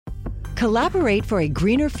Collaborate for a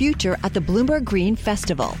greener future at the Bloomberg Green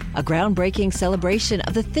Festival, a groundbreaking celebration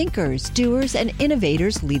of the thinkers, doers, and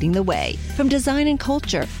innovators leading the way. From design and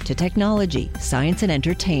culture to technology, science, and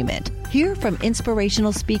entertainment. Hear from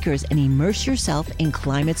inspirational speakers and immerse yourself in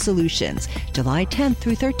climate solutions. July 10th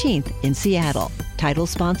through 13th in Seattle. Title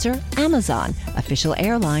sponsor, Amazon. Official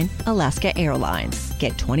airline, Alaska Airlines.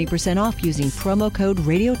 Get 20% off using promo code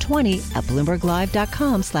radio20 at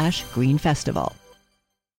BloombergLive.com/Green Festival.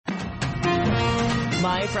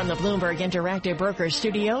 Live from the Bloomberg Interactive Brokers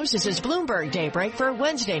Studios, this is Bloomberg Daybreak for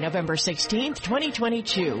Wednesday, November 16th,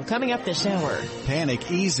 2022. Coming up this hour. Panic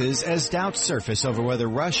eases as doubts surface over whether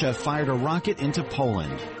Russia fired a rocket into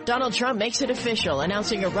Poland. Donald Trump makes it official,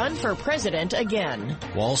 announcing a run for president again.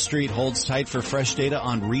 Wall Street holds tight for fresh data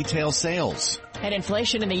on retail sales. And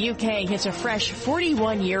inflation in the UK hits a fresh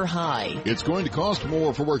 41-year high. It's going to cost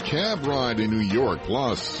more for a cab ride in New York,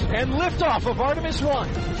 plus. And liftoff of Artemis 1.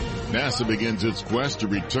 NASA begins its quest to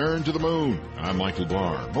return to the moon. I'm Michael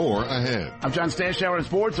Barr. More ahead. I'm John Stanshauer in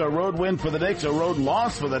sports. A road win for the Knicks, a road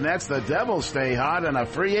loss for the Nets. The Devils stay hot, and a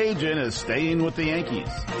free agent is staying with the Yankees.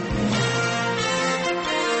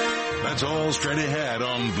 That's all straight ahead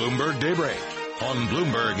on Bloomberg Daybreak. On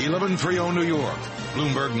Bloomberg 1130 New York,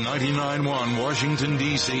 Bloomberg 99.1 Washington,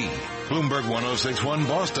 D.C., Bloomberg 106.1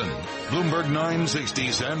 Boston, Bloomberg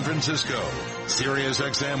 960 San Francisco, Sirius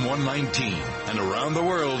XM 119, and around the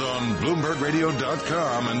world on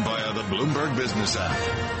BloombergRadio.com and via the Bloomberg Business app.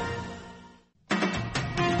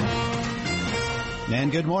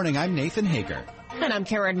 And good morning, I'm Nathan Hager. And I'm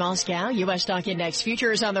Karen Moscow. U.S. stock index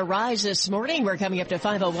futures on the rise this morning. We're coming up to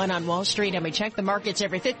 501 on Wall Street, and we check the markets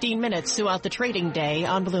every 15 minutes throughout the trading day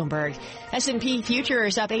on Bloomberg. S&P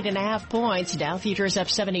futures up 8.5 points. Dow futures up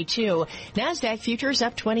 72. NASDAQ futures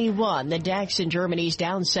up 21. The DAX in Germany's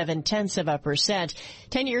down 0.7%.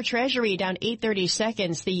 10-year Treasury down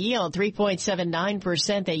 8/32. The yield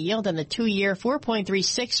 3.79%. The yield on the 2-year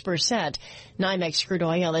 4.36%. NYMEX crude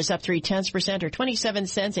oil is up 0.3% or 27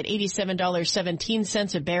 cents at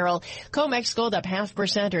 $87.17 a barrel. COMEX gold up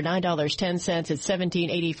 0.5% or $9.10 at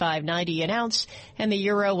 $17.85.90 an ounce. And the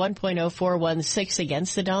euro 1.0416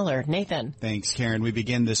 against the dollar. Nathan. Thanks, Karen. We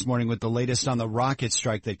begin this morning with the latest on the rocket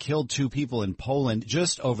strike that killed 2 people in Poland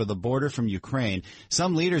just over the border from Ukraine.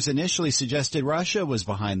 Some leaders initially suggested Russia was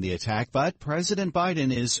behind the attack, but President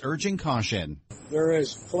Biden is urging caution. There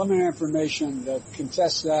is preliminary information that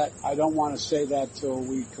contests that. I don't want to say that till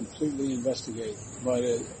we completely investigate, but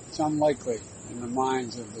it's unlikely in the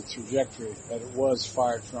minds of the trajectory that it was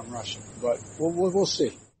fired from Russia. But we'll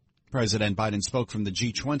see. President Biden spoke from the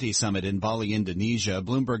G20 summit in Bali, Indonesia.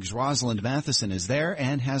 Bloomberg's Rosalind Matheson is there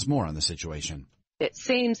and has more on the situation. It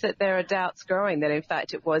seems that there are doubts growing that, in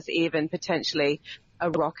fact, it was even potentially a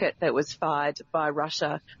rocket that was fired by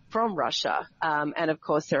Russia from Russia. And, of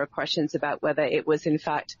course, there are questions about whether it was, in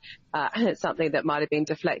fact, something that might have been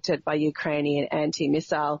deflected by Ukrainian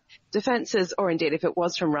anti-missile defenses, or indeed, if it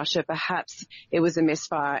was from Russia, perhaps it was a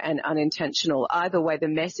misfire and unintentional. Either way, the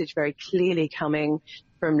message very clearly coming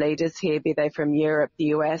from leaders here, be they from Europe, the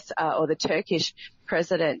US, or the Turkish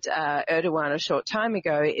President Erdogan a short time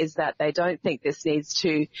ago, is that they don't think this needs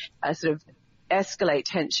to sort of escalate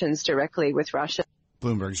tensions directly with Russia.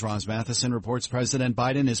 Bloomberg's Roz Matheson reports President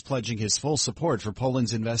Biden is pledging his full support for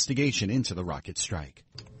Poland's investigation into the rocket strike.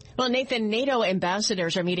 Well, Nathan, NATO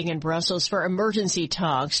ambassadors are meeting in Brussels for emergency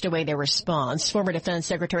talks to weigh their response. Former Defense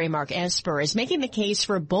Secretary Mark Esper is making the case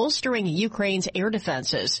for bolstering Ukraine's air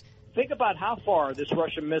defenses. Think about how far this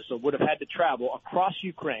Russian missile would have had to travel across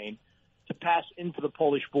Ukraine to pass into the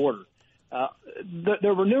Polish border.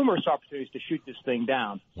 There were numerous opportunities to shoot this thing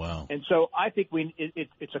down. Wow. And so I think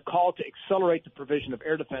it's a call to accelerate the provision of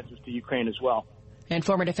air defenses to Ukraine as well. And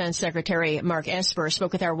former Defense Secretary Mark Esper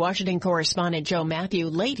spoke with our Washington correspondent Joe Matthew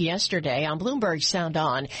late yesterday on Bloomberg Sound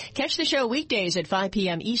On. Catch the show weekdays at 5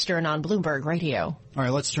 p.m. Eastern on Bloomberg Radio. All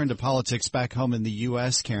right, let's turn to politics back home in the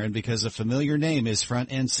U.S., Karen, because a familiar name is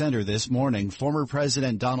front and center this morning. Former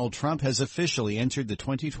President Donald Trump has officially entered the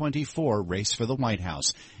 2024 race for the White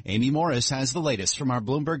House. Amy Morris has the latest from our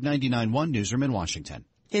Bloomberg 99.1 newsroom in Washington.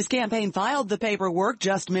 His campaign filed the paperwork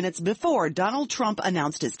just minutes before Donald Trump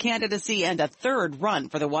announced his candidacy and a third run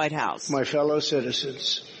for the White House. My fellow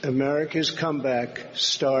citizens, America's comeback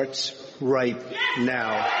starts right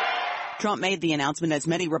now. Trump made the announcement as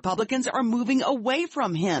many Republicans are moving away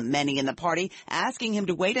from him, many in the party asking him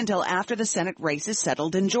to wait until after the Senate race is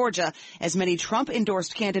settled in Georgia, as many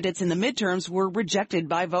Trump-endorsed candidates in the midterms were rejected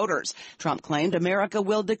by voters. Trump claimed America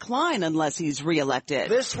will decline unless he's reelected.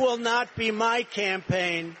 This will not be my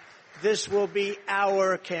campaign. This will be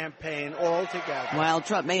our campaign altogether. While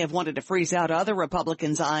Trump may have wanted to freeze out other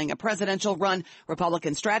Republicans eyeing a presidential run,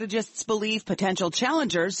 Republican strategists believe potential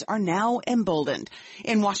challengers are now emboldened.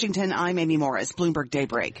 In Washington, I'm Amy Morris, Bloomberg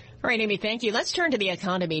Daybreak. All right, Amy, thank you. Let's turn to the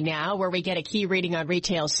economy now, where we get a key reading on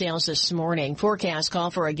retail sales this morning. Forecasts call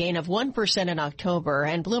for a gain of 1% in October,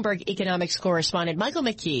 and Bloomberg economics correspondent Michael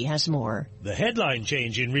McKee has more. The headline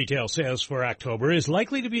change in retail sales for October is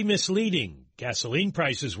likely to be misleading. Gasoline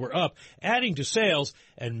prices were up, adding to sales,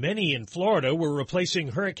 and many in Florida were replacing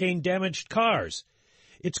hurricane-damaged cars.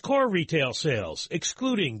 It's core retail sales,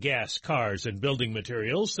 excluding gas, cars, and building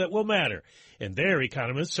materials, that will matter, and there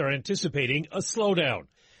economists are anticipating a slowdown.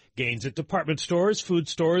 Gains at department stores, food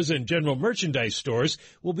stores, and general merchandise stores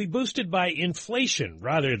will be boosted by inflation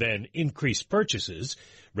rather than increased purchases.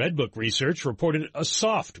 Redbook Research reported a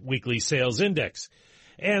soft weekly sales index.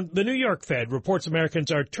 And the New York Fed reports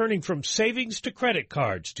Americans are turning from savings to credit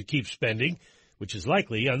cards to keep spending, which is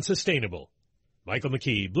likely unsustainable. Michael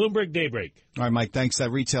McKee, Bloomberg Daybreak. All right, Mike, thanks.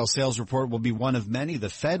 That retail sales report will be one of many the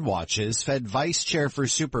Fed watches. Fed Vice Chair for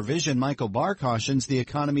Supervision Michael Barr cautions the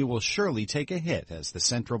economy will surely take a hit as the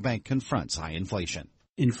central bank confronts high inflation.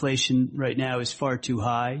 Inflation right now is far too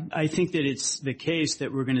high. I think that it's the case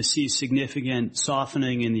that we're going to see significant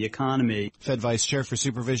softening in the economy. Fed Vice Chair for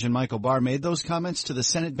Supervision Michael Barr made those comments to the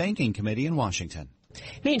Senate Banking Committee in Washington.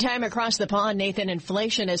 Meantime, across the pond, Nathan,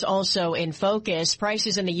 inflation is also in focus.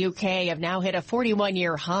 Prices in the UK have now hit a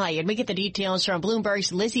 41-year high, and we get the details from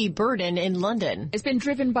Bloomberg's Lizzie Burden in London. It's been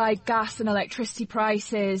driven by gas and electricity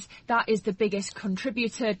prices. That is the biggest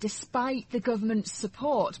contributor, despite the government's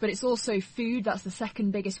support. But it's also food. That's the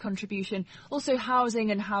second biggest contribution. Also housing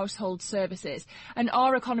and household services. And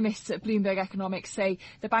our economists at Bloomberg Economics say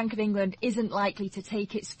the Bank of England isn't likely to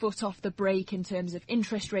take its foot off the brake in terms of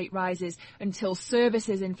interest rate rises until services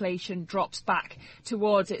inflation drops back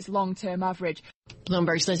towards its long-term average.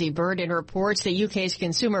 Bloomberg's Lizzie Burden reports the UK's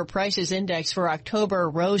Consumer Prices Index for October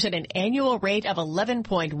rose at an annual rate of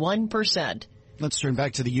 11.1%. Let's turn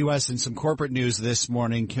back to the U.S. and some corporate news this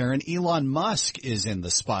morning, Karen. Elon Musk is in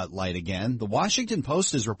the spotlight again. The Washington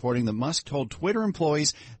Post is reporting that Musk told Twitter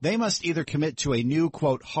employees they must either commit to a new,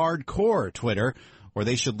 quote, hardcore Twitter, or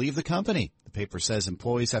they should leave the company. The paper says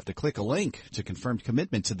employees have to click a link to confirm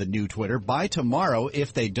commitment to the new Twitter by tomorrow.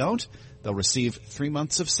 If they don't, they'll receive 3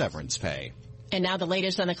 months of severance pay. And now the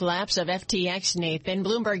latest on the collapse of FTX, Nathan.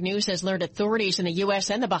 Bloomberg News has learned authorities in the U.S.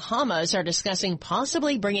 and the Bahamas are discussing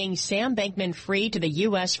possibly bringing Sam Bankman-Fried to the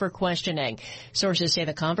U.S. for questioning. Sources say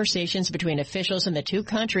the conversations between officials in the two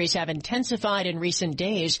countries have intensified in recent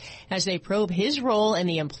days as they probe his role in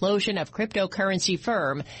the implosion of cryptocurrency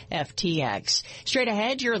firm FTX. Straight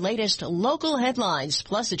ahead, your latest local headlines,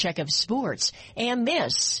 plus a check of sports. And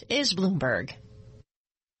this is Bloomberg.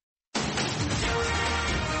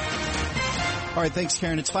 All right, thanks,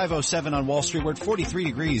 Karen. It's 5:07 on Wall Street. We're at 43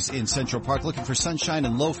 degrees in Central Park, looking for sunshine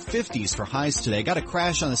and low 50s for highs today. Got a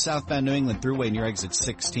crash on the southbound New England Thruway near exit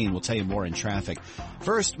 16. We'll tell you more in traffic.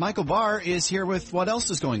 First, Michael Barr is here with what else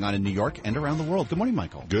is going on in New York and around the world. Good morning,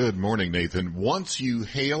 Michael. Good morning, Nathan. Once you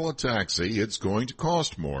hail a taxi, it's going to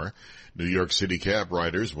cost more. New York City cab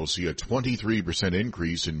riders will see a 23%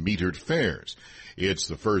 increase in metered fares. It's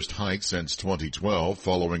the first hike since 2012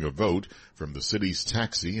 following a vote from the city's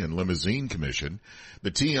Taxi and Limousine Commission.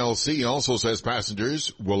 The TLC also says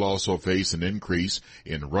passengers will also face an increase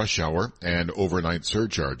in rush hour and overnight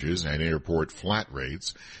surcharges and airport flat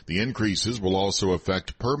rates. The increases will also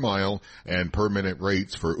affect per mile and per minute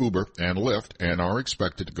rates for Uber and Lyft and are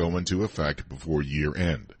expected to go into effect before year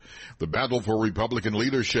end. The battle for Republican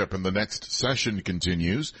leadership in the next session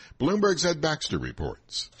continues. Bloomberg's Ed Baxter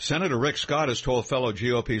reports. Senator Rick Scott has told fellow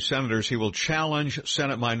GOP senators he will challenge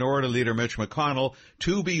Senate Minority Leader Mitch McConnell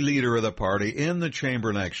to be leader of the party in the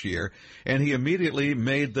chamber next year, and he immediately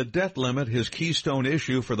made the debt limit his keystone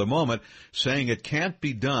issue for the moment, saying it can't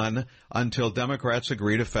be done until Democrats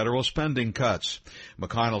agree to federal spending cuts.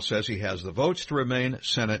 McConnell says he has the votes to remain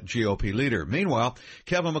Senate GOP leader. Meanwhile,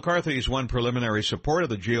 Kevin McCarthy's won preliminary support of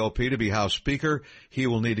the GOP to be House Speaker. He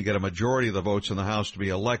will need to get a majority of the votes in the House to be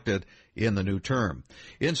elected in the new term.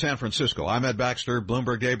 In San Francisco, I'm Ed Baxter,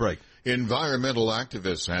 Bloomberg Daybreak. Environmental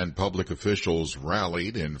activists and public officials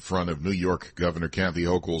rallied in front of New York Governor Kathy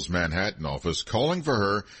Hochul's Manhattan office, calling for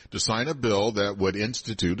her to sign a bill that would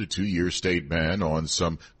institute a 2-year state ban on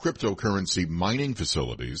some cryptocurrency mining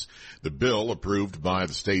facilities. The bill, approved by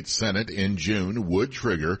the state Senate in June, would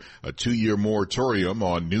trigger a 2-year moratorium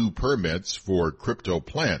on new permits for crypto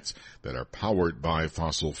plants that are powered by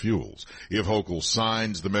fossil fuels. If Hochul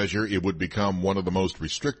signs the measure, it would become one of the most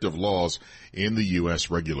restrictive laws in the U.S.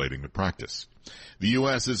 regulating the private practice. The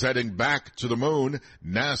U.S. is heading back to the moon.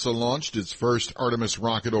 NASA launched its first Artemis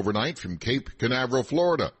rocket overnight from Cape Canaveral,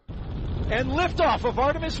 Florida. And liftoff of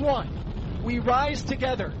Artemis 1. We rise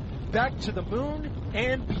together, back to the moon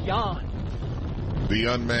and beyond. The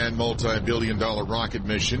unmanned multi-billion-dollar rocket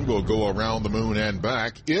mission will go around the moon and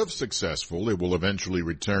back. If successful, it will eventually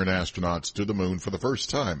return astronauts to the moon for the first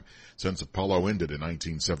time since Apollo ended in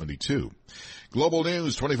 1972. Global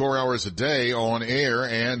news 24 hours a day on air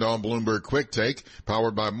and on Bloomberg Quick Take,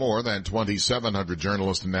 powered by more than 2,700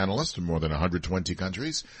 journalists and analysts in more than 120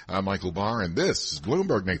 countries. I'm Michael Barr, and this is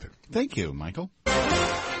Bloomberg, Nathan. Thank you, Michael.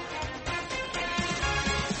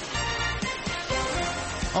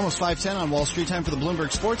 Almost 5:10 on Wall Street. Time for the Bloomberg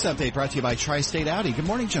Sports Update, brought to you by Tri-State Audi. Good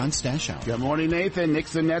morning, John Stashow. Good morning, Nathan.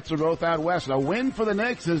 Knicks and Nets are both out west. A win for the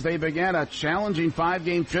Knicks as they began a challenging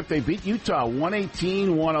 5-game trip. They beat Utah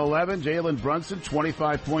 118-111. Jalen Brunson,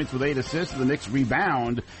 25 points with 8 assists. The Knicks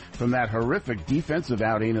rebound from that horrific defensive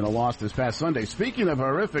outing in a loss this past Sunday. Speaking of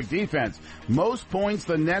horrific defense, most points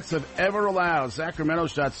the Nets have ever allowed. Sacramento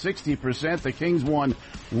shot 60%. The Kings won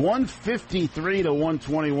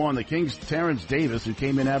 153-121. The Kings' Terrence Davis, who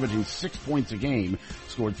came in averaging 6 points a game,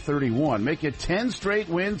 scored 31. Make it 10 straight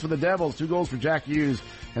wins for the Devils. 2 goals for Jack Hughes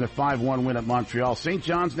and a 5-1 win at Montreal. St.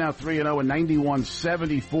 John's now 3-0 and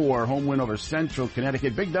 91-74. Home win over Central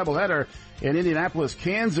Connecticut. Big doubleheader in Indianapolis.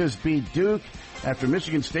 Kansas beat Duke after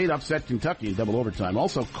Michigan State upset Kentucky in double overtime.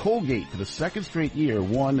 Also, Colgate, for the second straight year,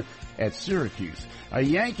 won at Syracuse. A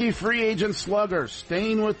Yankee free agent slugger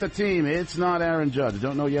staying with the team. It's not Aaron Judge.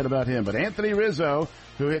 Don't know yet about him. But Anthony Rizzo,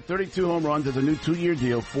 who hit 32 home runs, has a new 2-year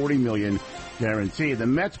deal, $40 million guaranteed. The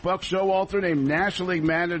Mets' Buck Showalter, named National League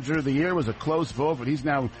Manager of the Year, was a close vote, but he's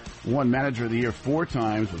now won Manager of the Year 4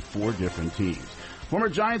 times with 4 different teams. Former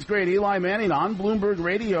Giants great Eli Manning on Bloomberg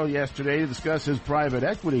Radio yesterday to discuss his private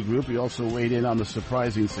equity group. He also weighed in on the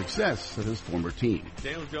surprising success of his former team.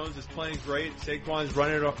 Daniel Jones is playing great. Saquon's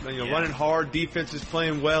running hard. Defense is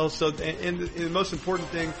playing well. So, and the most important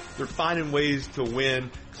thing, they're finding ways to win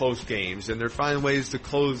close games, and they're finding ways to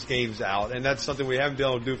close games out. And that's something we haven't been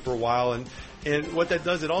able to do for a while. And what that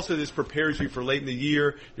does, it also just prepares you for late in the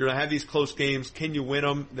year. You're going to have these close games. Can you win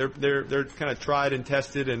them? They're kind of tried and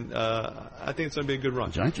tested, and I think it's going to be a good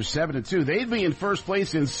run. Giants are 7-2. They'd be in first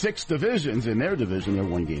place in 6 divisions. In their division, they're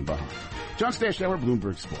 1 game behind. John Stashower,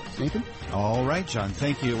 Bloomberg Sports. Nathan? All right, John.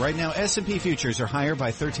 Thank you. Right now, S&P futures are higher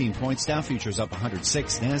by 13 points. Dow futures up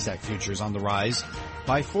 106. NASDAQ futures on the rise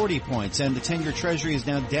by 40 points. And the 10-year Treasury is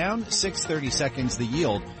now down 6/30 seconds. The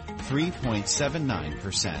yield,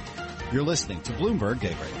 3.79%. You're listening to Bloomberg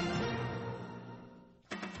Daybreak.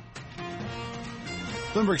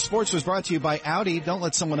 Bloomberg Sports was brought to you by Audi. Don't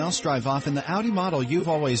let someone else drive off in the Audi model you've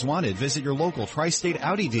always wanted. Visit your local Tri-State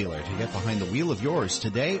Audi dealer to get behind the wheel of yours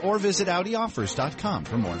today, or visit AudiOffers.com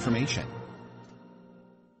for more information.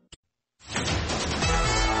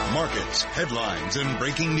 Markets, headlines, and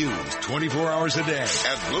breaking news 24 hours a day at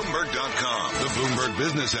Bloomberg.com, the Bloomberg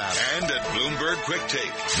Business app, and at Bloomberg Quick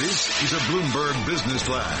Take. This is a Bloomberg Business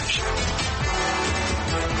Flash.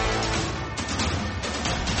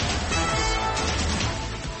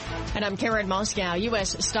 And I'm Karen Moscow.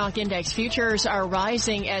 U.S. stock index futures are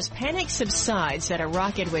rising as panic subsides that a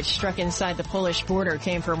rocket which struck inside the Polish border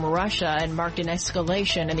came from Russia and marked an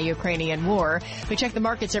escalation in the Ukrainian war. We check the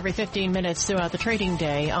markets every 15 minutes throughout the trading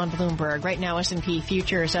day on Bloomberg. Right now, S&P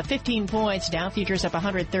futures up 15 points, Dow futures up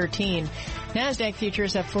 113, NASDAQ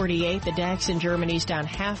futures up 48, the DAX in Germany's down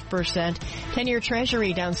 0.5%, 10-year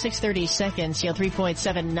Treasury down 6/30 seconds, yield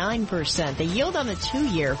 3.79%. The yield on the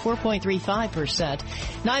 2-year, 4.35%.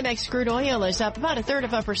 NYMEX crude oil is up about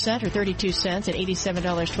 1/3% or 32 cents at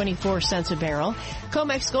 $87.24 a barrel.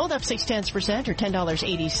 COMEX gold up 0.6% or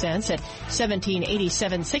 $10.80 at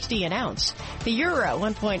 $17.8760 an ounce. The euro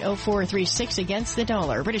 1.0436 against the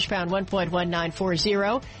dollar. British pound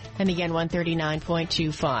 1.1940 and the yen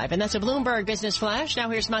 139.25. And that's a Bloomberg Business Flash. Now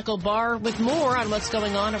here's Michael Barr with more on what's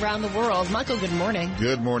going on around the world. Michael, good morning.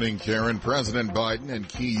 Good morning, Karen. President Biden and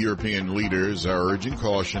key European leaders are urging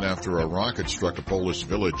caution after a rocket struck a Polish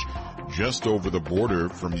village just over the border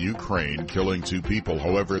from Ukraine, killing 2 people.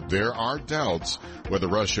 However, there are doubts whether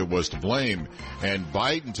Russia was to blame. And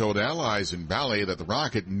Biden told allies in Bali that the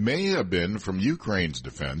rocket may have been from Ukraine's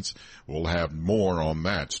defense. We'll have more on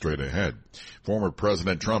that straight ahead. Former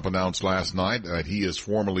President Trump announced last night that he is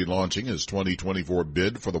formally launching his 2024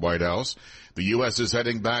 bid for the White House. The U.S. is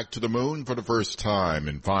heading back to the moon for the first time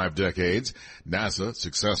in 5 decades. NASA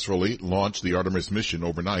successfully launched the Artemis mission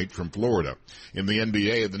overnight from Florida. In the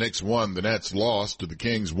NBA, the Knicks won, the Nets lost to the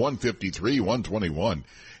Kings 153-121.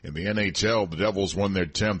 In the NHL, the Devils won their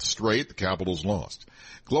 10th straight. The Capitals lost.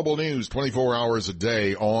 Global news 24 hours a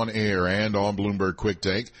day on air and on Bloomberg Quick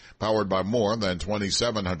Take, powered by more than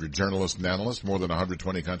 2,700 journalists and analysts, more than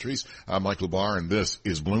 120 countries. I'm Michael Barr, and this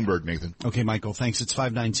is Bloomberg, Nathan. Okay, Michael, thanks. It's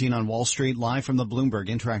 5:19 on Wall Street, live from the Bloomberg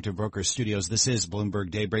Interactive Brokers Studios. This is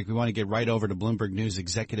Bloomberg Daybreak. We want to get right over to Bloomberg News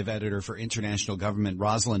Executive Editor for International Government,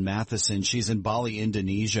 Rosalind Matheson. She's in Bali,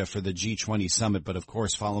 Indonesia for the G20 summit, but of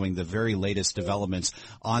course following the very latest developments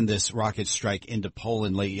on this rocket strike into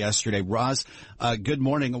Poland late yesterday. Roz, good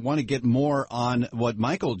morning. I want to get more on what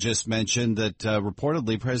Michael just mentioned, that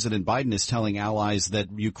reportedly President Biden is telling allies that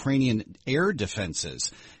Ukrainian air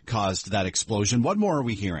defenses caused that explosion. What more are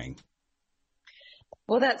we hearing?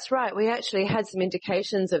 Well, that's right. We actually had some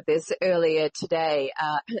indications of this earlier today,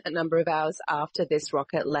 a number of hours after this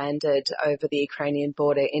rocket landed over the Ukrainian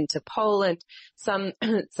border into Poland. Some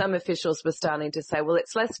officials were starting to say, well,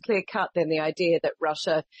 it's less clear cut than the idea that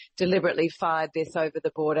Russia deliberately fired this over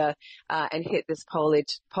the border and hit this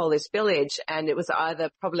Polish village. And it was either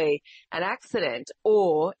probably an accident,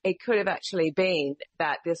 or it could have actually been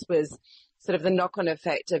that this was sort of the knock-on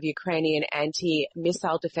effect of Ukrainian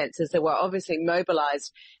anti-missile defenses that were obviously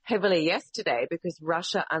mobilized heavily yesterday because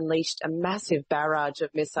Russia unleashed a massive barrage of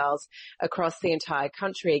missiles across the entire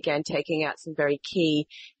country, again taking out some very key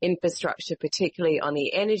infrastructure, particularly on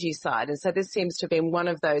the energy side. And so this seems to have been one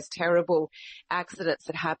of those terrible accidents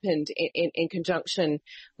that happened in conjunction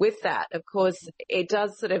with that. Of course, it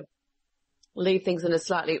does sort of leave things in a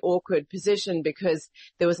slightly awkward position because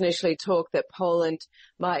there was initially talk that Poland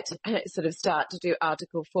might sort of start to do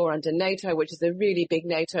Article 4 under NATO, which is a really big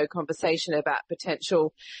NATO conversation about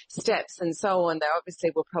potential steps and so on. They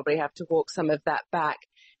obviously will probably have to walk some of that back.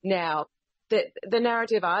 Now, the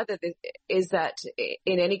narrative either is that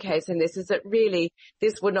in any case, and this is that really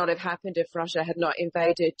this would not have happened if Russia had not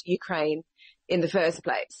invaded Ukraine in the first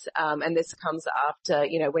place. And this comes after,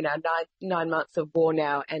 we're now nine months of war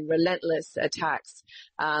now and relentless attacks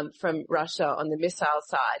from Russia on the missile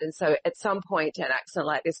side. And so at some point an accident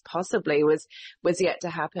like this possibly was yet to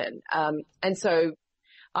happen. And so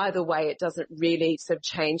either way, it doesn't really sort of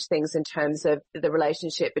change things in terms of the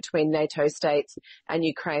relationship between NATO states and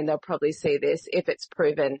Ukraine. They'll probably see this, if it's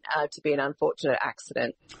proven to be an unfortunate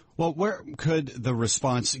accident. Well, where could the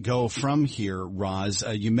response go from here, Roz?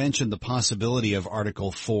 You mentioned the possibility of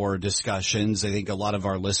Article 4 discussions. I think a lot of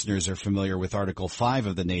our listeners are familiar with Article 5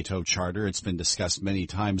 of the NATO Charter. It's been discussed many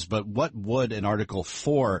times. But what would an Article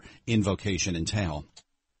 4 invocation entail?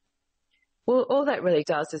 Well, all that really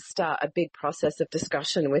does is start a big process of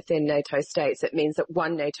discussion within NATO states. It means that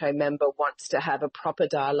one NATO member wants to have a proper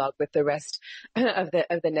dialogue with the rest of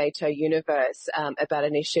the NATO universe about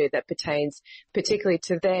an issue that pertains particularly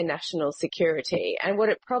to their national security. And what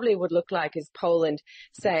it probably would look like is Poland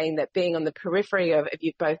saying that being on the periphery of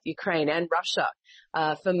both Ukraine and Russia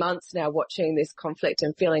for months now, watching this conflict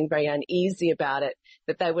and feeling very uneasy about it,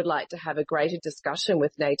 that they would like to have a greater discussion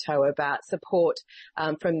with NATO about support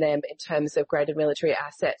from them in terms of greater military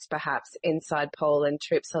assets, perhaps inside Poland,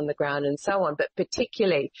 troops on the ground and so on, but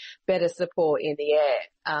particularly better support in the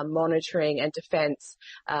air, monitoring and defense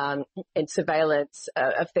and surveillance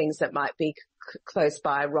of things that might be close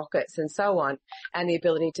by, rockets and so on, and the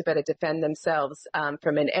ability to better defend themselves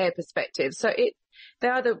from an air perspective. So they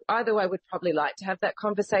either way would probably like to have that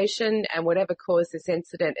conversation, and whatever caused this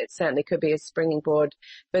incident, it certainly could be a springboard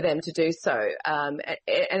for them to do so. And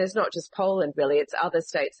it's not just Poland, really. It's other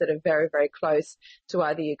states that are very, very close to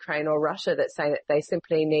either Ukraine or Russia that say that they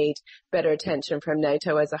simply need better attention from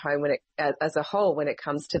NATO as a whole when it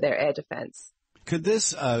comes to their air defense. Could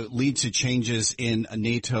this lead to changes in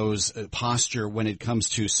NATO's posture when it comes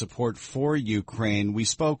to support for Ukraine? We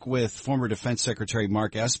spoke with former Defense Secretary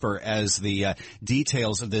Mark Esper as the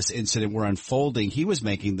details of this incident were unfolding. He was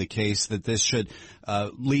making the case that this should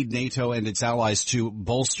lead NATO and its allies to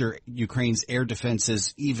bolster Ukraine's air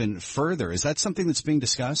defenses even further. Is that something that's being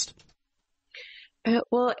discussed?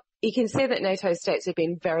 Well, you can see that NATO states have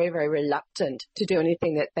been very, very reluctant to do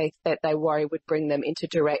anything that they worry would bring them into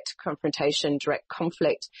direct confrontation, direct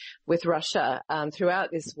conflict with Russia throughout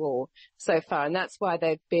this war so far. And that's why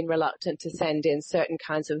they've been reluctant to send in certain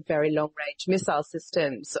kinds of very long-range missile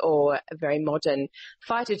systems or very modern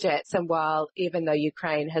fighter jets. And while, even though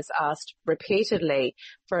Ukraine has asked repeatedly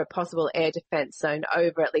for a possible air defense zone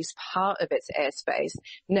over at least part of its airspace,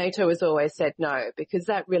 NATO has always said no, because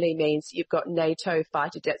that really means you've got NATO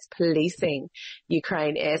fighter jets policing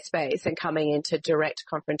Ukraine airspace and coming into direct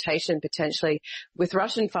confrontation potentially with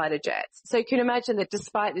Russian fighter jets. So you can imagine that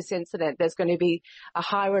despite this incident, there's going to be a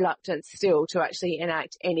high reluctance still to actually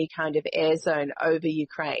enact any kind of air zone over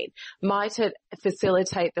Ukraine. Might it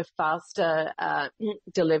facilitate the faster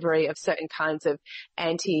delivery of certain kinds of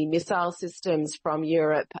anti-missile systems from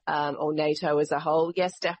Europe or NATO as a whole?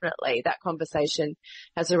 Yes, definitely. That conversation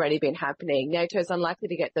has already been happening. NATO is unlikely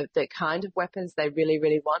to get the kind of weapons they really,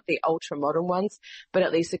 really want, the ultra-modern ones, but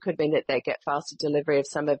at least it could mean that they get faster delivery of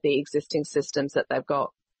some of the existing systems that they've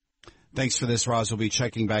got. Thanks for this, Roz. We'll be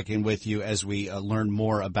checking back in with you as we learn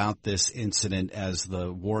more about this incident as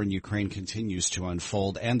the war in Ukraine continues to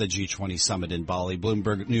unfold and the G20 summit in Bali.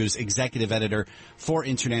 Bloomberg News executive editor for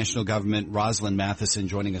international government, Rosalind Matheson,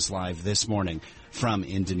 joining us live this morning from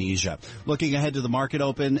Indonesia. Looking ahead to the market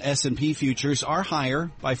open, S&P futures are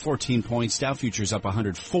higher by 14 points, Dow futures up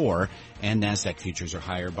 104, and NASDAQ futures are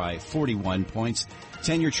higher by 41 points.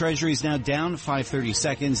 10-year Treasury is now down 5/30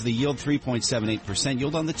 seconds. The yield 3.78%.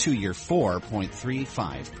 Yield on the 2-year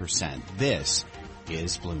 4.35%. This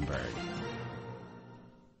is Bloomberg.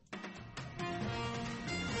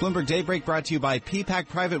 Bloomberg Daybreak brought to you by PPAC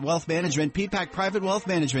Private Wealth Management. PPAC Private Wealth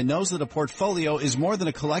Management knows that a portfolio is more than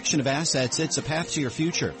a collection of assets. It's a path to your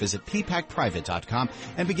future. Visit ppacprivate.com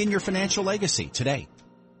and begin your financial legacy today.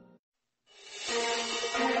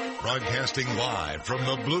 Broadcasting live from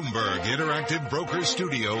the Bloomberg Interactive Brokers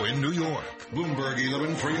Studio in New York. Bloomberg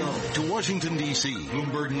 1130 to Washington, D.C.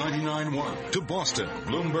 Bloomberg 99.1 to Boston.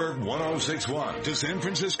 Bloomberg 106.1 to San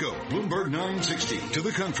Francisco. Bloomberg 960 to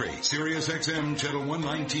the country. Sirius XM Channel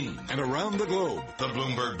 119 and around the globe. The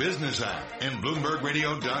Bloomberg Business app and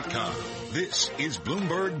BloombergRadio.com. This is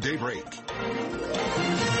Bloomberg Daybreak.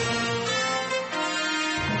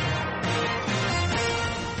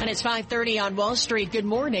 And it's 5:30 on Wall Street. Good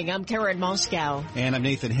morning. I'm Karen Moscow. And I'm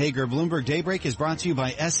Nathan Hager. Bloomberg Daybreak is brought to you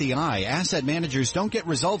by SEI. Asset managers don't get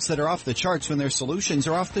results that are off the charts when their solutions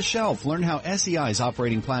are off the shelf. Learn how SEI's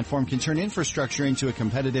operating platform can turn infrastructure into a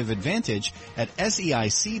competitive advantage at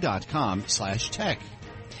SEIC.com/tech.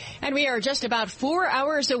 And we are just about 4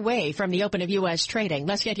 hours away from the open of U.S. trading.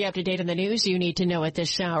 Let's get you up to date on the news you need to know at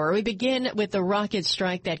this hour. We begin with the rocket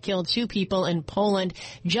strike that killed 2 people in Poland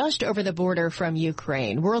just over the border from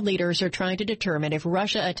Ukraine. World leaders are trying to determine if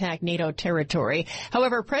Russia attacked NATO territory.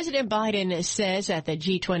 However, President Biden says at the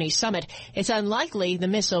G20 summit it's unlikely the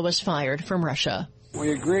missile was fired from Russia.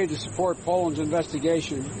 We agreed to support Poland's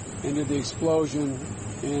investigation into the explosion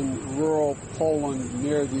in rural Poland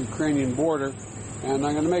near the Ukrainian border. And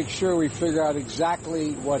I'm going to make sure we figure out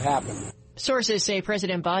exactly what happened. Sources say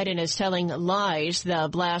President Biden is telling lies. The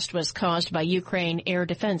blast was caused by Ukraine air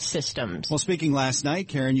defense systems. Well, speaking last night,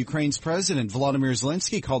 Karen, Ukraine's President Volodymyr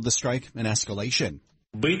Zelensky called the strike an escalation.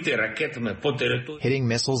 Hitting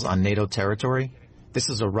missiles on NATO territory? This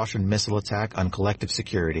is a Russian missile attack on collective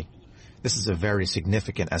security. This is a very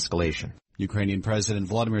significant escalation. Ukrainian President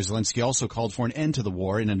Volodymyr Zelensky also called for an end to the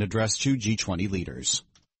war in an address to G20 leaders.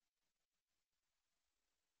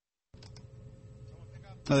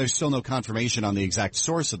 Now, there's still no confirmation on the exact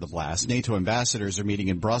source of the blast. NATO ambassadors are meeting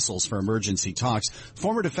in Brussels for emergency talks.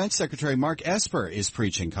 Former Defense Secretary Mark Esper is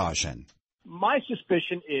preaching caution. My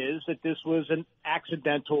suspicion is that this was an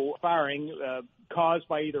accidental firing caused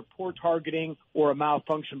by either poor targeting or a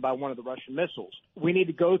malfunction by one of the Russian missiles. We need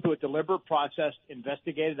to go through a deliberate process,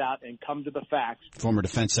 investigate it out, and come to the facts. Former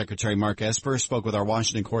Defense Secretary Mark Esper spoke with our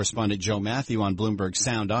Washington correspondent Joe Matthew on Bloomberg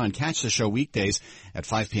Sound On. Catch the show weekdays at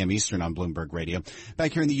 5 p.m. Eastern on Bloomberg Radio.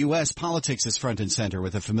 Back here in the U.S., politics is front and center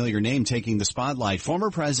with a familiar name taking the spotlight. Former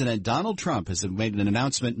President Donald Trump has made an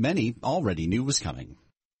announcement many already knew was coming.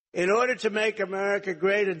 In order to make America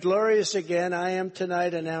great and glorious again, I am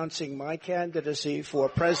tonight announcing my candidacy for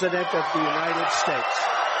President of the United States.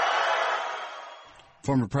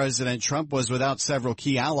 Former President Trump was without several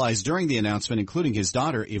key allies during the announcement, including his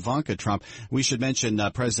daughter, Ivanka Trump. We should mention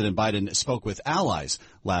President Biden spoke with allies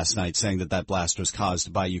last night, saying that blast was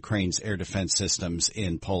caused by Ukraine's air defense systems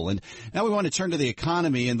in Poland. Now we want to turn to the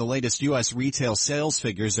economy and the latest U.S. retail sales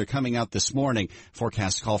figures. They're coming out this morning.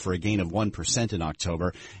 Forecasts call for a gain of 1% in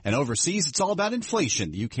October. And overseas, it's all about inflation.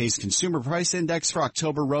 The UK's Consumer Price Index for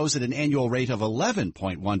October rose at an annual rate of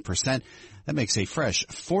 11.1%. That makes a fresh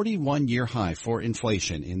 41-year high for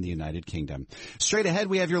inflation in the United Kingdom. Straight ahead,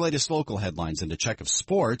 we have your latest local headlines and a check of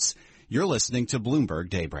sports. You're listening to Bloomberg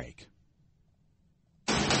Daybreak.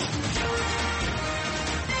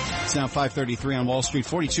 It's now 5:33 on Wall Street,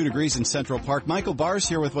 42 degrees in Central Park. Michael Barr's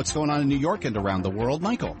here with what's going on in New York and around the world.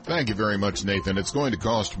 Michael. Thank you very much, Nathan. It's going to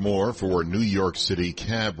cost more for a New York City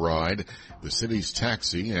cab ride. The city's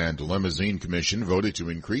taxi and limousine commission voted to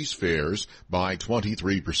increase fares by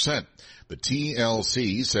 23%. The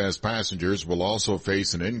TLC says passengers will also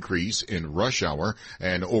face an increase in rush hour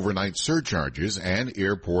and overnight surcharges and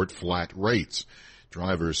airport flat rates.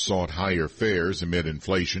 Drivers sought higher fares amid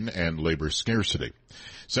inflation and labor scarcity.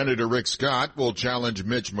 Senator Rick Scott will challenge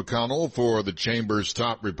Mitch McConnell for the chamber's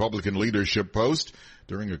top Republican leadership post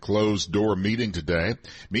during a closed-door meeting today.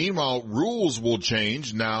 Meanwhile, rules will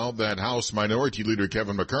change now that House Minority Leader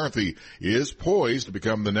Kevin McCarthy is poised to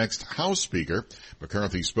become the next House Speaker.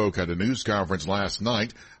 McCarthy spoke at a news conference last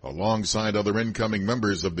night alongside other incoming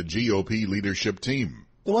members of the GOP leadership team.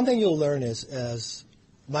 The one thing you'll learn is, as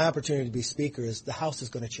my opportunity to be Speaker, is the House is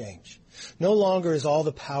going to change. No longer is all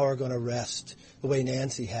the power going to rest the way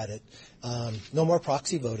Nancy had it. No more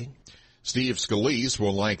proxy voting. Steve Scalise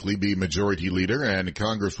will likely be Majority Leader, and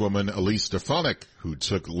Congresswoman Elise Stefanik, who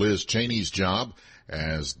took Liz Cheney's job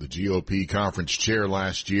as the GOP conference chair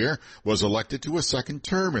last year, was elected to a second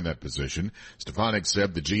term in that position. Stefanik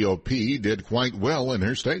said the GOP did quite well in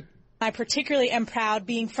her state. I particularly am proud,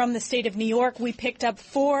 being from the state of New York. We picked up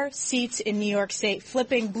 4 seats in New York State,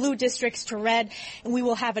 flipping blue districts to red, and we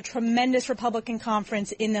will have a tremendous Republican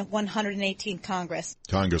conference in the 118th Congress.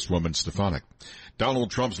 Congresswoman Stefanik. Donald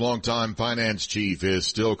Trump's longtime finance chief is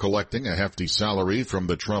still collecting a hefty salary from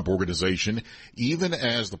the Trump Organization, even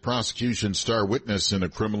as the prosecution's star witness in a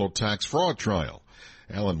criminal tax fraud trial.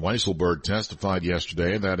 Alan Weisselberg testified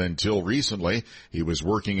yesterday that until recently, he was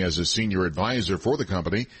working as a senior advisor for the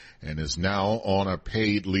company and is now on a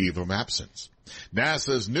paid leave of absence.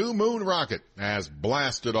 NASA's new moon rocket has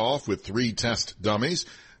blasted off with 3 test dummies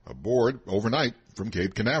aboard overnight from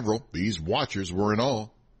Cape Canaveral. These watchers were in awe.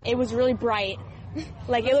 It was really bright.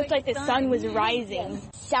 Like, it looked like the sun was rising.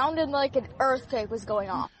 Sounded like an earthquake was going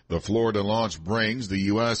on. The Florida launch brings the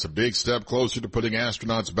U.S. a big step closer to putting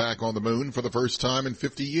astronauts back on the moon for the first time in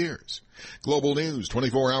 50 years. Global news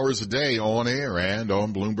 24 hours a day on air and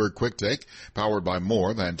on Bloomberg Quick Take, powered by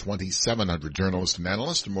more than 2,700 journalists and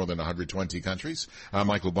analysts in more than 120 countries. I'm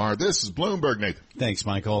Michael Barr. This is Bloomberg, Nathan. Thanks,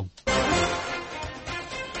 Michael.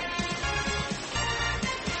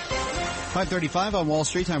 5:35 on Wall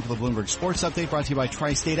Street. Time for the Bloomberg Sports Update, brought to you by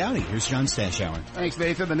Tri-State Audi. Here's John Stashauer. Thanks,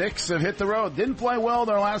 Nathan. The Knicks have hit the road. Didn't play well in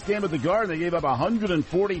their last game at the Garden. They gave up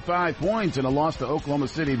 145 points in a loss to Oklahoma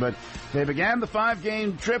City, but they began the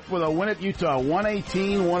 5-game trip with a win at Utah,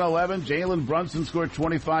 118-111. Jalen Brunson scored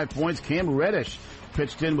 25 points. Cam Reddish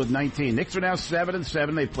pitched in with 19. Knicks are now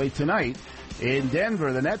 7-7. They play tonight in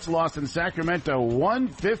Denver. The Nets lost in Sacramento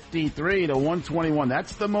 153-121.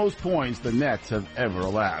 That's the most points the Nets have ever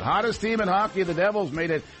allowed. Hottest team in hockey, the Devils,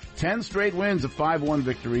 made it 10 straight wins, a 5-1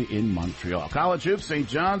 victory in Montreal. College hoops, St.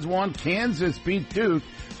 John's won. Kansas beat Duke.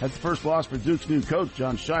 That's the first loss for Duke's new coach,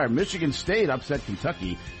 John Shire. Michigan State upset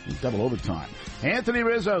Kentucky in double overtime. Anthony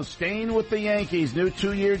Rizzo staying with the Yankees. New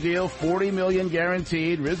 2-year deal, $40 million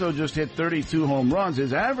guaranteed. Rizzo just hit 32 home runs.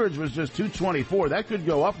 His average was just 224. That could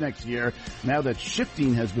go up next year now that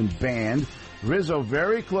shifting has been banned. Rizzo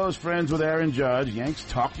very close friends with Aaron Judge. Yanks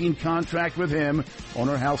talking contract with him.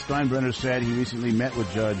 Owner Hal Steinbrenner said he recently met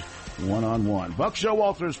with Judge one-on-one. Buck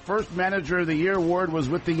Showalter's first Manager of the Year award was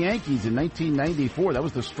with the Yankees in 1994. That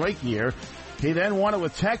was the strike year. He then won it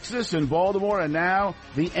with Texas and Baltimore, and now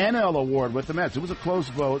the NL award with the Mets. It was a close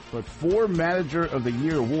vote, but 4 Manager of the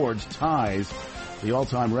Year awards ties the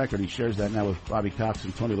all-time record. He shares that now with Bobby Cox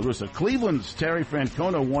and Tony La Russa. Cleveland's Terry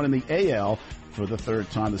Francona won in the AL for the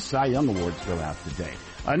 3rd time. The Cy Young Awards go out today.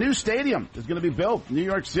 A new stadium is going to be built in New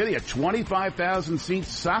York City, a 25,000-seat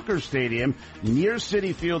soccer stadium near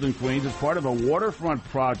Citi Field in Queens. It's part of a waterfront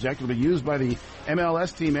project. It will be used by the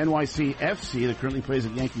MLS team NYCFC that currently plays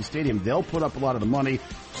at Yankee Stadium. They'll put up a lot of the money,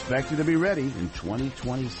 expected to be ready in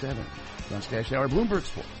 2027. John Stashauer, Bloomberg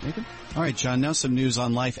Sports. Nathan? All right, John, now some news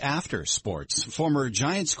on life after sports. Former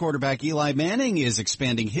Giants quarterback Eli Manning is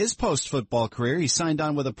expanding his post-football career. He signed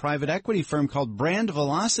on with a private equity firm called Brand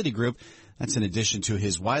Velocity Group. That's in addition to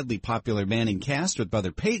his widely popular Manning cast with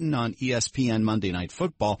Brother Peyton on ESPN Monday Night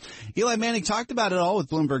Football. Eli Manning talked about it all with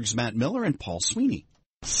Bloomberg's Matt Miller and Paul Sweeney.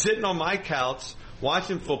 Sitting on my couch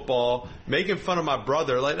watching football, making fun of my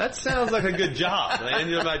brother. Like, that sounds like a good job. And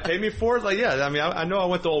you might pay me for it? Like, yeah, I mean, I know I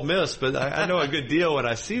went to Ole Miss, but I know a good deal when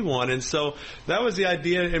I see one. And so that was the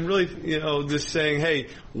idea, and really, just saying, hey,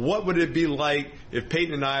 what would it be like if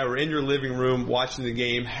Peyton and I were in your living room watching the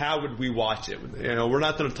game? How would we watch it? We're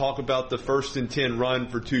not going to talk about the 1st and 10 run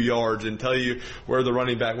for 2 yards and tell you where the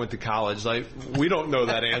running back went to college. Like, we don't know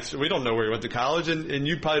that answer. We don't know where he went to college, and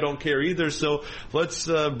you probably don't care either. So let's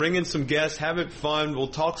bring in some guests, have it fun. We'll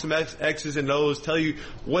talk some X's and O's, tell you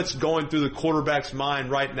what's going through the quarterback's mind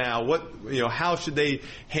right now. How should they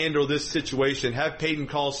handle this situation? Have Peyton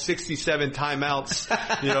call 67 timeouts,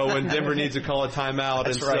 when Denver needs to call a timeout.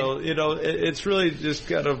 That's and right. So, it's really just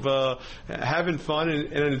kind of having fun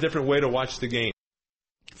and a different way to watch the game.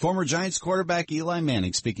 Former Giants quarterback Eli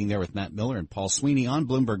Manning speaking there with Matt Miller and Paul Sweeney on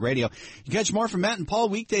Bloomberg Radio. You can catch more from Matt and Paul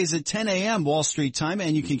weekdays at 10 a.m. Wall Street time,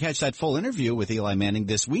 and you can catch that full interview with Eli Manning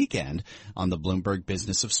this weekend on the Bloomberg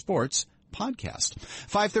Business of Sports podcast.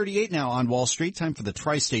 5:38 now on Wall Street. Time for the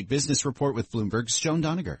Tri-State Business Report with Bloomberg's Joan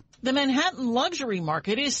Doniger. The Manhattan luxury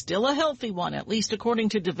market is still a healthy one, at least according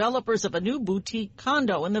to developers of a new boutique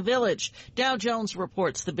condo in the Village. Dow Jones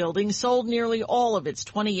reports the building sold nearly all of its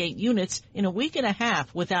 28 units in a week and a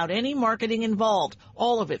half without any marketing involved,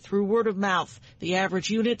 all of it through word of mouth. The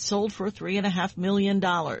average unit sold for $3.5 million.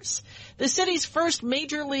 The city's first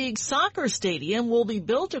Major League Soccer stadium will be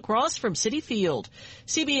built across from Citi Field.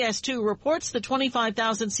 CBS 2 reports the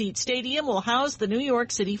 25,000-seat stadium will house the New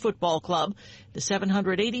York City Football Club. The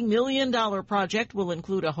 $780 million project will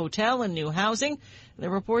include a hotel and new housing. The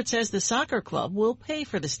report says the soccer club will pay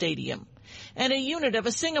for the stadium. And a unit of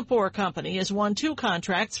a Singapore company has won 2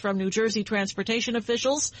 contracts from New Jersey transportation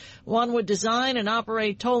officials. One would design and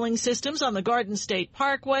operate tolling systems on the Garden State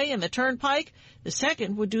Parkway and the Turnpike. The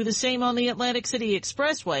second would do the same on the Atlantic City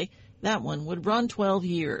Expressway. That one would run 12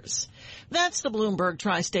 years. That's the Bloomberg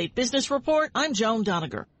Tri-State Business Report. I'm Joan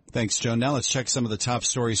Doniger. Thanks, Joan. Now let's check some of the top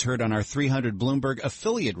stories heard on our 300 Bloomberg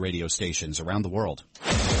affiliate radio stations around the world.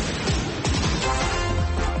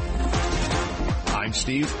 I'm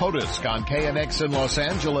Steve Potusk on KNX in Los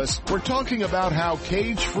Angeles. We're talking about how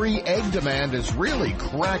cage-free egg demand is really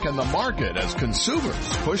cracking the market as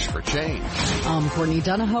consumers push for change. I'm Courtney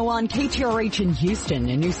Donahoe on KTRH in Houston.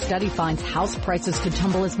 A new study finds house prices could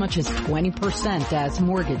tumble as much as 20% as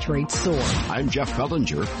mortgage rates soar. I'm Jeff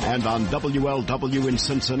Bellinger, and on WLW in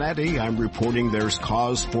Cincinnati, I'm reporting there's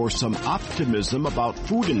cause for some optimism about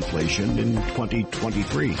food inflation in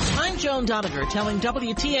 2023. I'm Joan Doniger telling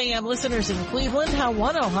WTAM listeners in Cleveland how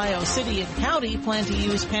one Ohio city and county plan to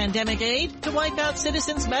use pandemic aid to wipe out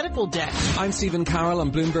citizens' medical debt. I'm Stephen Carroll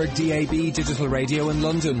on Bloomberg DAB Digital Radio in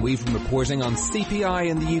London. We've been reporting on CPI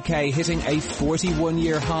in the UK hitting a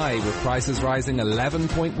 41-year high, with prices rising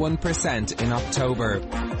 11.1% in October.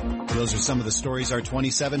 Those are some of the stories our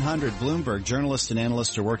 2,700 Bloomberg journalists and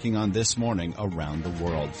analysts are working on this morning around the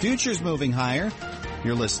world. Futures moving higher.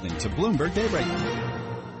 You're listening to Bloomberg Daybreak.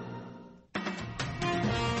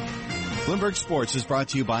 Bloomberg Sports is brought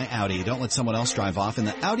to you by Audi. Don't let someone else drive off in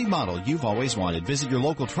the Audi model you've always wanted. Visit your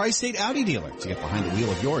local Tri-State Audi dealer to get behind the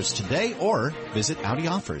wheel of yours today, or visit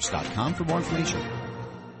AudiOffers.com for more information.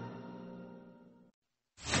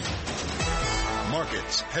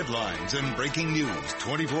 Markets, headlines, and breaking news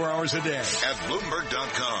 24 hours a day at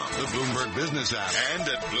Bloomberg.com, the Bloomberg Business app, and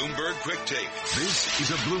at Bloomberg Quick Take. This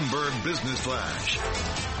is a Bloomberg Business Flash.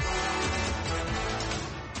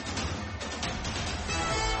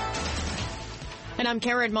 And I'm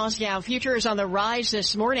Karen Moscow. Futures on the rise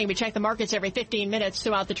this morning. We check the markets every 15 minutes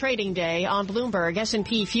throughout the trading day on Bloomberg.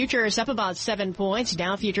 S&P futures up about 7 points.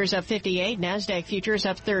 Dow futures up 58. NASDAQ futures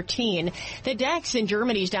up 13. The DAX in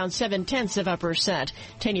Germany is down 0.7%.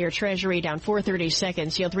 10-year Treasury down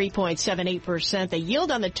 4/32, yield 3.78%. The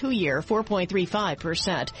yield on the 2-year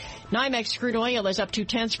 4.35%. NYMEX crude oil is up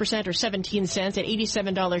 0.2% or 17 cents at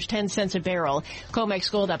 $87.10 a barrel.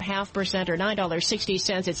 COMEX gold up 0.5% or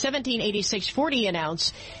 $9.60 at $17.8640 an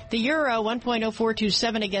ounce. The euro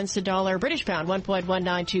 1.0427 against the dollar. British pound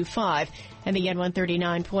 1.1925. And the yen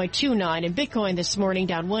 139.29. And Bitcoin this morning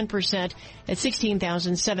down 1% at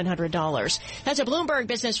 $16,700. That's a Bloomberg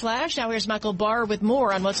Business Flash. Now here's Michael Barr with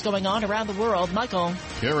more on what's going on around the world. Michael.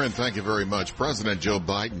 Karen, thank you very much. President Joe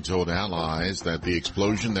Biden told allies that the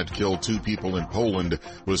explosion that killed 2 people in Poland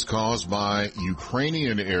was caused by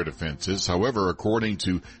Ukrainian air defenses. However, according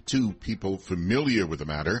to 2 people familiar with the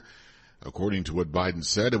matter, according to what Biden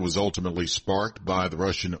said, it was ultimately sparked by the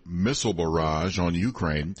Russian missile barrage on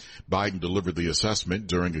Ukraine. Biden delivered the assessment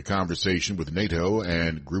during a conversation with NATO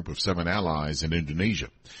and Group of 7 allies in Indonesia.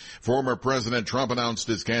 Former President Trump announced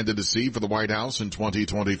his candidacy for the White House in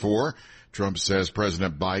 2024. Trump says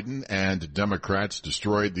President Biden and Democrats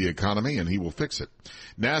destroyed the economy and he will fix it.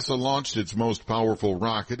 NASA launched its most powerful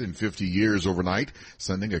rocket in 50 years overnight,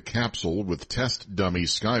 sending a capsule with test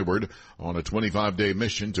dummies skyward on a 25-day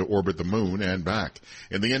mission to orbit the moon and back.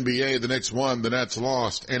 In the NBA, the Knicks won, the Nets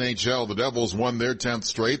lost. NHL, the Devils won their 10th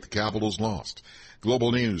straight, the Capitals lost.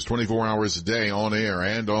 Global news 24 hours a day on air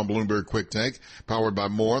and on Bloomberg Quick Take, powered by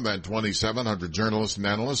more than 2,700 journalists and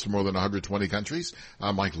analysts from more than 120 countries.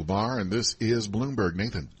 I'm Michael Barr, and this is Bloomberg.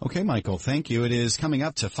 Nathan. Okay, Michael, thank you. It is coming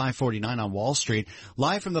up to 5:49 on Wall Street.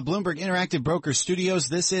 Live from the Bloomberg Interactive Broker Studios,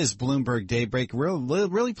 this is Bloomberg Daybreak.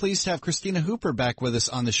 Really pleased to have Christina Hooper back with us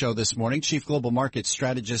on the show this morning, Chief Global Market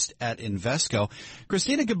Strategist at Invesco.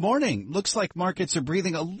 Christina, good morning. Looks like markets are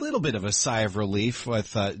breathing a little bit of a sigh of relief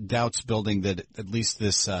with doubts building that at least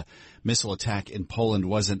this missile attack in Poland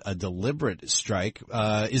wasn't a deliberate strike.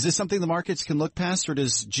 Is this something the markets can look past, or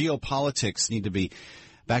does geopolitics need to be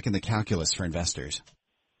back in the calculus for investors?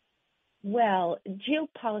 Well,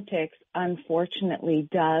 geopolitics, unfortunately,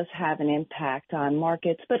 does have an impact on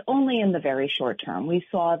markets, but only in the very short term. We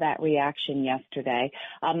saw that reaction yesterday.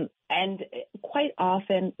 And quite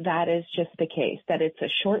often that is just the case, that it's a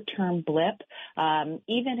short-term blip,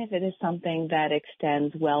 even if it is something that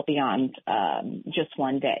extends well beyond just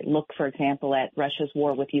one day. Look, for example, at Russia's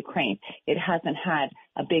war with Ukraine. It hasn't had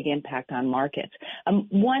a big impact on markets.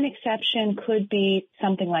 One exception could be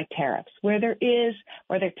something like tariffs, where there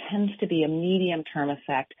tends to be a medium-term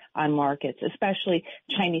effect on markets, especially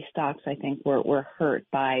Chinese stocks, I think, were hurt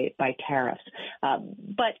by tariffs.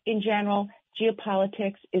 But in general,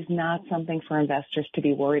 geopolitics is not something for investors to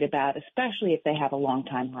be worried about, especially if they have a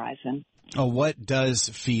long-time horizon. What does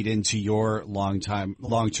feed into your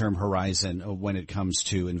long-term horizon when it comes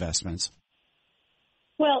to investments?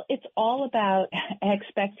 Well, it's all about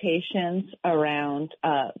expectations around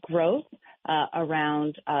growth,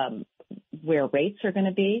 around where rates are going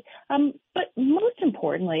to be. But most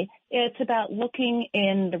importantly, it's about looking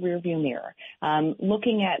in the rearview mirror,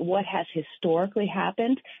 looking at what has historically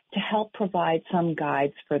happened to help provide some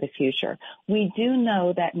guides for the future. We do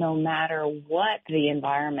know that no matter what the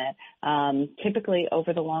environment, typically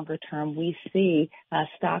over the longer term, we see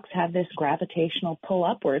stocks have this gravitational pull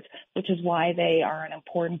upwards, which is why they are an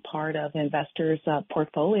important part of investors'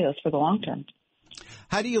 portfolios for the long term.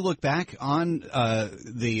 How do you look back on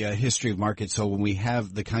the history of markets? So when we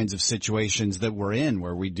have the kinds of situations that we're in,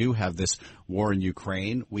 where we do have this war in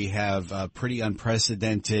Ukraine, we have a pretty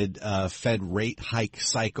unprecedented Fed rate hike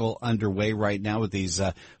cycle underway right now with these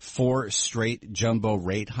 4 straight jumbo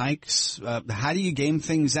rate hikes. How do you game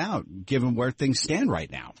things out, given where things stand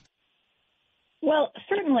right now? Well,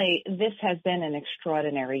 certainly this has been an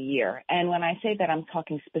extraordinary year. And when I say that, I'm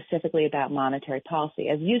talking specifically about monetary policy.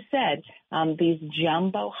 As you said, these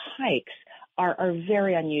jumbo hikes are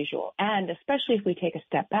very unusual. And especially if we take a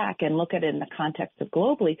step back and look at it in the context of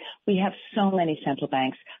globally, we have so many central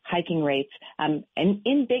banks hiking rates and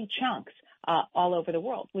in big chunks. All over the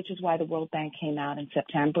world, which is why the World Bank came out in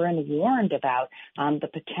September and warned about the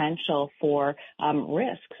potential for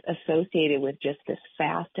risks associated with just this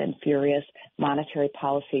fast and furious monetary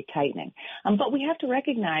policy tightening. But we have to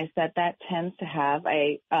recognize that tends to have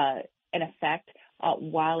an effect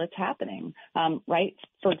while it's happening, right?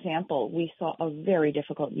 For example, we saw a very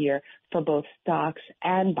difficult year for both stocks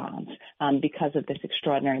and bonds because of this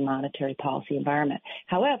extraordinary monetary policy environment.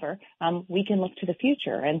 However, we can look to the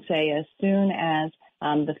future and say as soon as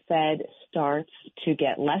the Fed starts to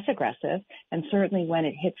get less aggressive, and certainly when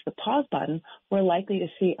it hits the pause button, we're likely to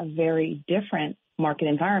see a very different market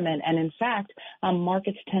environment. And in fact,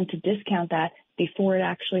 markets tend to discount that before it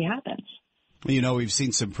actually happens. You know, we've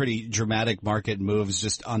seen some pretty dramatic market moves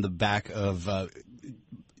just on the back of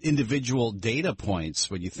individual data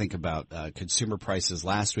points. When you think about consumer prices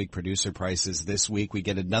last week, producer prices this week, we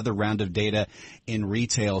get another round of data in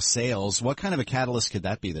retail sales. What kind of a catalyst could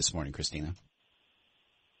that be this morning, Christina?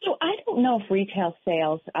 So I don't know if retail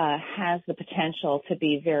sales has the potential to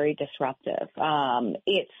be very disruptive.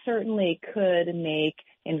 It certainly could make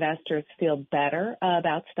investors feel better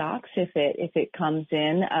about stocks if it comes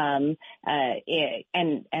in and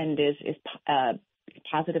is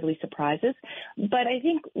positively surprises. But I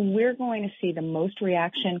think we're going to see the most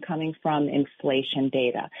reaction coming from inflation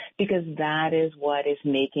data, because that is what is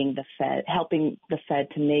helping the Fed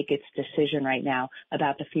to make its decision right now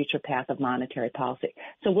about the future path of monetary policy.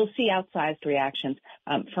 So we'll see outsized reactions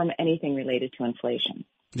from anything related to inflation.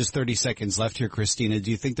 Just 30 seconds left here, Christina. Do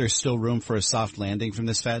you think there's still room for a soft landing from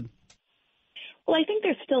this Fed? Well, I think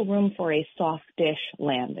there's still room for a soft-ish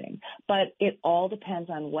landing, but it all depends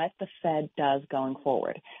on what the Fed does going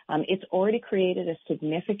forward. It's already created a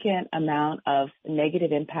significant amount of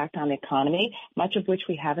negative impact on the economy, much of which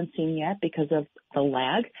we haven't seen yet because of the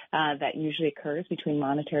lag that usually occurs between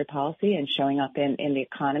monetary policy and showing up in the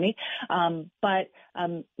economy. But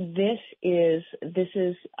this is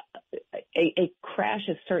a crash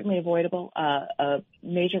is certainly avoidable. A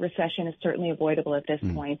major recession is certainly avoidable at this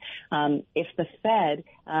point. If the Fed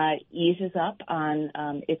eases up on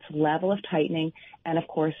its level of tightening and, of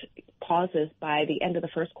course, pauses by the end of the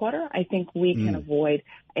first quarter, I think we can avoid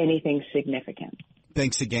anything significant.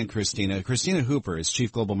 Thanks again, Christina. Christina Hooper is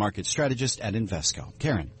Chief Global Market Strategist at Invesco.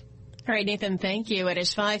 Karen. All right, Nathan, thank you. It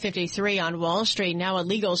is 5:53 on Wall Street. Now a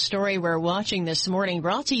legal story we're watching this morning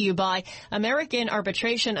brought to you by American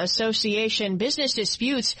Arbitration Association. Business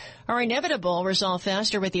disputes are inevitable. Resolve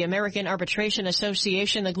faster with the American Arbitration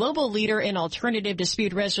Association, the global leader in alternative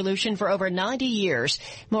dispute resolution for over 90 years.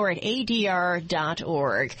 More at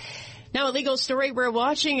adr.org. Now, a legal story we're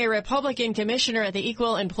watching. A Republican commissioner at the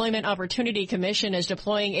Equal Employment Opportunity Commission is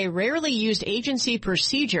deploying a rarely used agency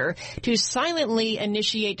procedure to silently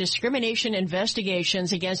initiate discrimination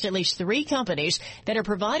investigations against at least 3 companies that are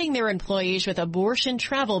providing their employees with abortion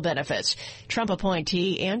travel benefits. Trump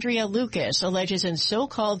appointee Andrea Lucas alleges in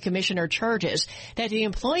so-called commissioner charges that the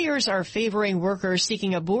employers are favoring workers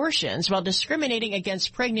seeking abortions while discriminating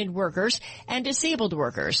against pregnant workers and disabled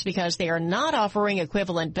workers because they are not offering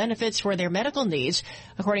equivalent benefits for their medical needs,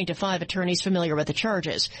 according to 5 attorneys familiar with the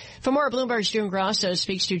charges. For more, Bloomberg's June Grasso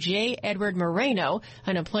speaks to J. Edward Moreno,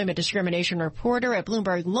 an employment discrimination reporter at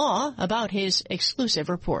Bloomberg Law, about his exclusive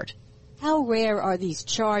report. How rare are these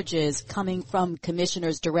charges coming from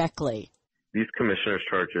commissioners directly? These commissioners'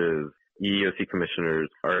 charges, EEOC commissioners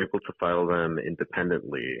are able to file them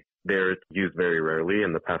independently. They're used very rarely.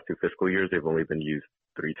 In the past 2 fiscal years, they've only been used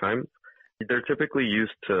 3 times. They're typically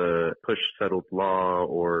used to push settled law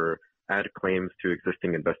or add claims to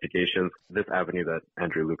existing investigations. This avenue that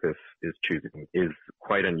Andrew Lucas is choosing is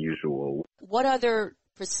quite unusual. What other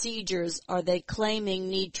procedures are they claiming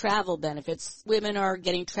need travel benefits? Women are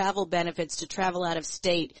getting travel benefits to travel out of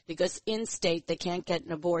state because in state they can't get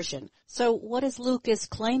an abortion. So what is Lucas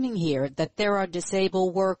claiming here? That there are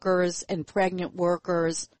disabled workers and pregnant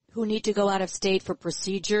workers who need to go out of state for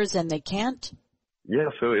procedures and they can't? Yeah,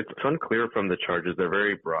 so it's unclear from the charges. They're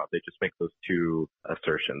very broad. They just make those 2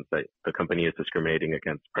 assertions, that the company is discriminating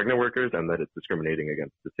against pregnant workers and that it's discriminating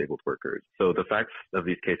against disabled workers. So the facts of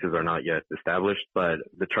these cases are not yet established, but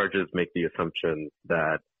the charges make the assumption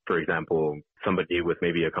that, for example, somebody with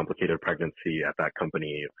maybe a complicated pregnancy at that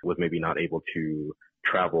company was maybe not able to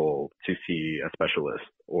travel to see a specialist,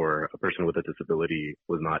 or a person with a disability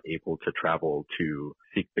was not able to travel to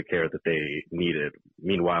seek the care that they needed.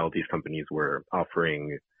 Meanwhile, these companies were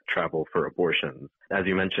offering travel for abortions. As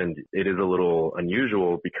you mentioned, it is a little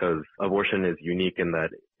unusual because abortion is unique in that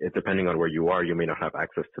depending on where you are, you may not have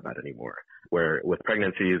access to that anymore. Where with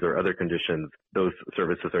pregnancies or other conditions, those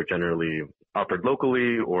services are generally offered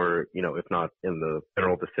locally or, if not in the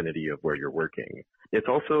general vicinity of where you're working. It's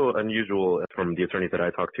also unusual from the attorneys that I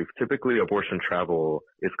talk to. Typically, abortion travel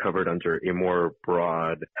is covered under a more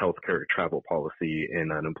broad healthcare travel policy in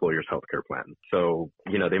an employer's healthcare plan. So,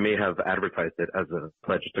 they may have advertised it as a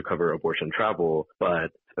pledge to cover abortion travel,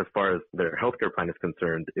 but as far as their healthcare plan is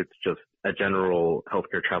concerned, it's just a general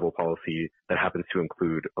healthcare travel policy that happens to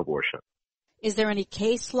include abortion. Is there any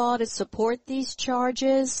case law to support these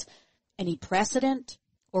charges? Any precedent?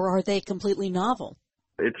 Or are they completely novel?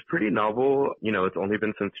 It's pretty novel. It's only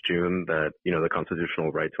been since June that, the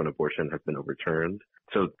constitutional right to an abortion has been overturned.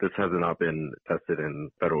 So this has not been tested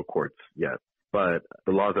in federal courts yet. But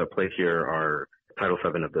the laws at play here are Title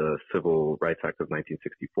VII of the Civil Rights Act of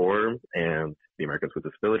 1964 and the Americans with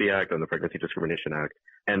Disability Act and the Pregnancy Discrimination Act.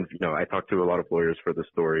 And, I talked to a lot of lawyers for the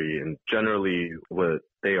story, and generally what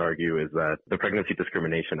they argue is that the Pregnancy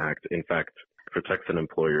Discrimination Act, in fact, protects an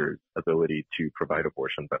employer's ability to provide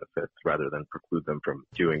abortion benefits rather than preclude them from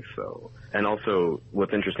doing so. And also,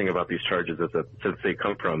 what's interesting about these charges is that since they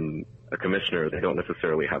come from a commissioner, they don't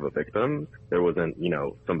necessarily have a victim. There wasn't,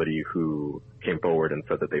 somebody who came forward and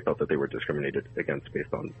said that they felt that they were discriminated against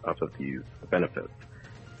based on off of these benefits.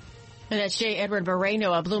 And that's J. Edward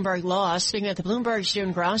Moreno of Bloomberg Law speaking at the Bloomberg's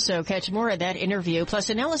June Grasso. Catch more of that interview, plus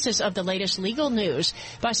analysis of the latest legal news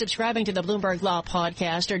by subscribing to the Bloomberg Law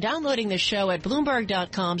podcast or downloading the show at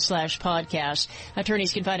Bloomberg.com/podcast.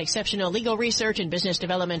 Attorneys can find exceptional legal research and business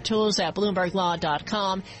development tools at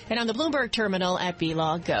BloombergLaw.com and on the Bloomberg terminal at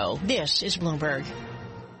BLaw Go. This is Bloomberg.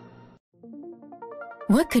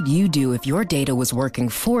 What could you do if your data was working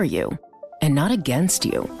for you and not against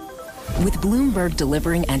you? With Bloomberg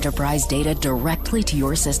delivering enterprise data directly to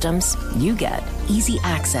your systems, you get easy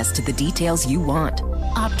access to the details you want,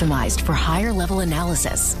 optimized for higher level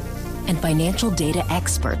analysis, and financial data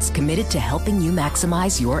experts committed to helping you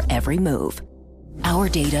maximize your every move. Our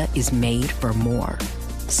data is made for more,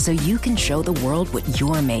 so you can show the world what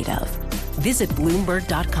you're made of. Visit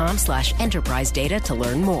Bloomberg.com/enterprise data to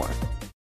learn more.